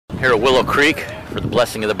here at Willow Creek for the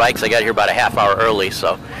blessing of the bikes. I got here about a half hour early,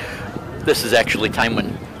 so this is actually time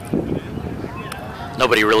when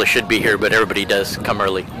nobody really should be here, but everybody does come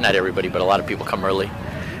early. Not everybody, but a lot of people come early,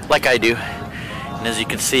 like I do. And as you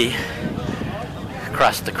can see,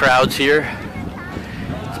 across the crowds here,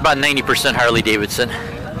 it's about 90% Harley Davidson.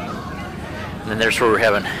 And then there's where we're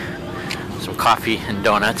having some coffee and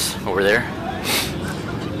donuts over there.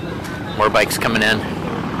 More bikes coming in.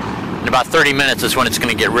 In about 30 minutes is when it's going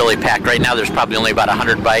to get really packed. Right now there's probably only about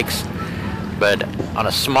 100 bikes, but on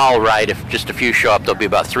a small ride, if just a few show up, there'll be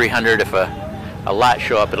about 300. If a lot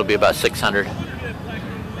show up, it'll be about 600.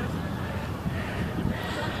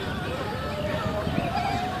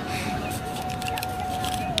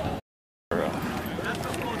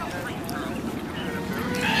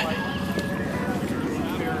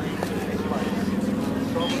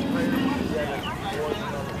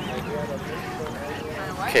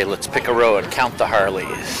 Okay, let's pick a row and count the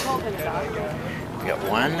Harleys. We got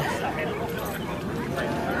one.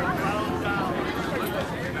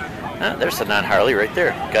 There's a non-Harley right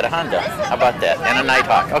there. Got a Honda. How about that? And a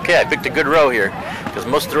Nighthawk. Okay, I picked a good row here because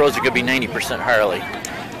most of the rows are going to be 90% Harley.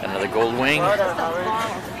 Got another gold wing.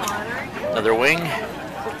 Another wing.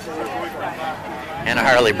 And a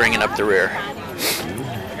Harley bringing up the rear.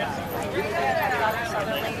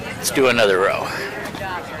 Let's do another row.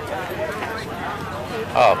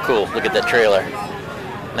 Oh, cool. Look at that trailer.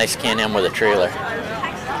 Nice Can-Am with a trailer.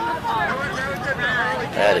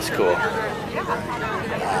 That is cool.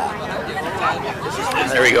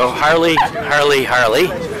 There we go. Harley, Harley,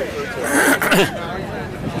 Harley.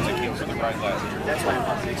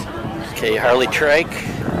 Okay, Harley trike.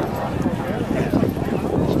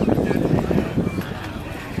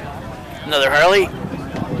 Another Harley.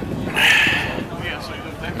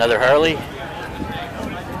 Another Harley.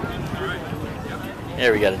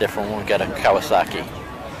 There we got a different one. We got a Kawasaki.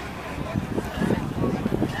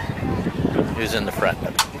 Who's in the front?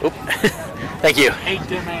 Oop. Thank you. Hate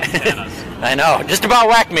them antennas. I know. Just about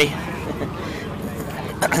whacked me.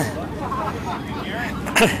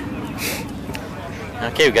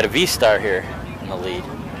 Okay, we got a V-Star here in the lead.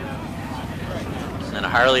 And then a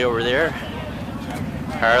Harley over there.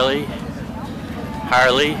 Harley.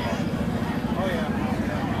 Harley.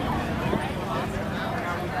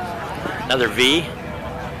 Another V.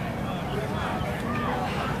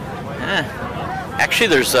 Actually,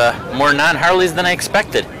 there's more non-Harleys than I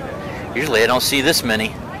expected. Usually I don't see this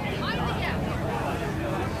many.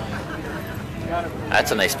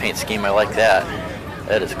 That's a nice paint scheme. I like that.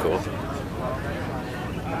 That is cool.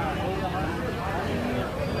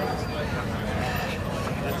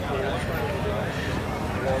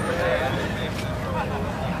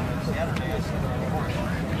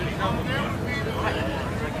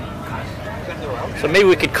 So maybe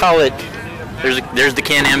we could call it, there's the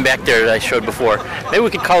Can-Am back there that I showed before. Maybe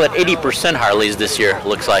we could call it 80% Harleys this year,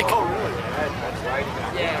 looks like.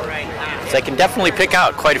 So I can definitely pick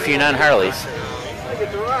out quite a few non-Harleys.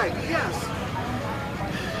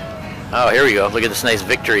 Oh, here we go. Look at this nice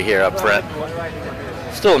Victory here up front.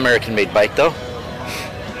 Still American-made bike though.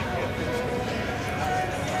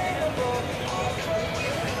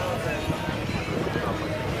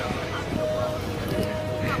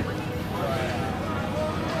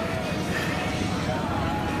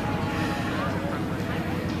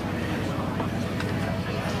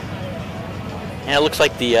 And it looks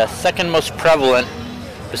like the second most prevalent,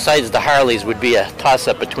 besides the Harleys, would be a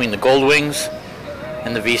toss-up between the Gold Wings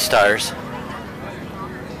and the V-Stars.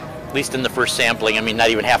 At least in the first sampling. I mean, not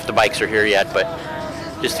even half the bikes are here yet, but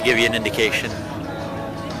just to give you an indication.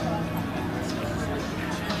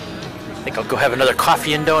 I think I'll go have another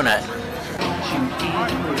coffee and donut.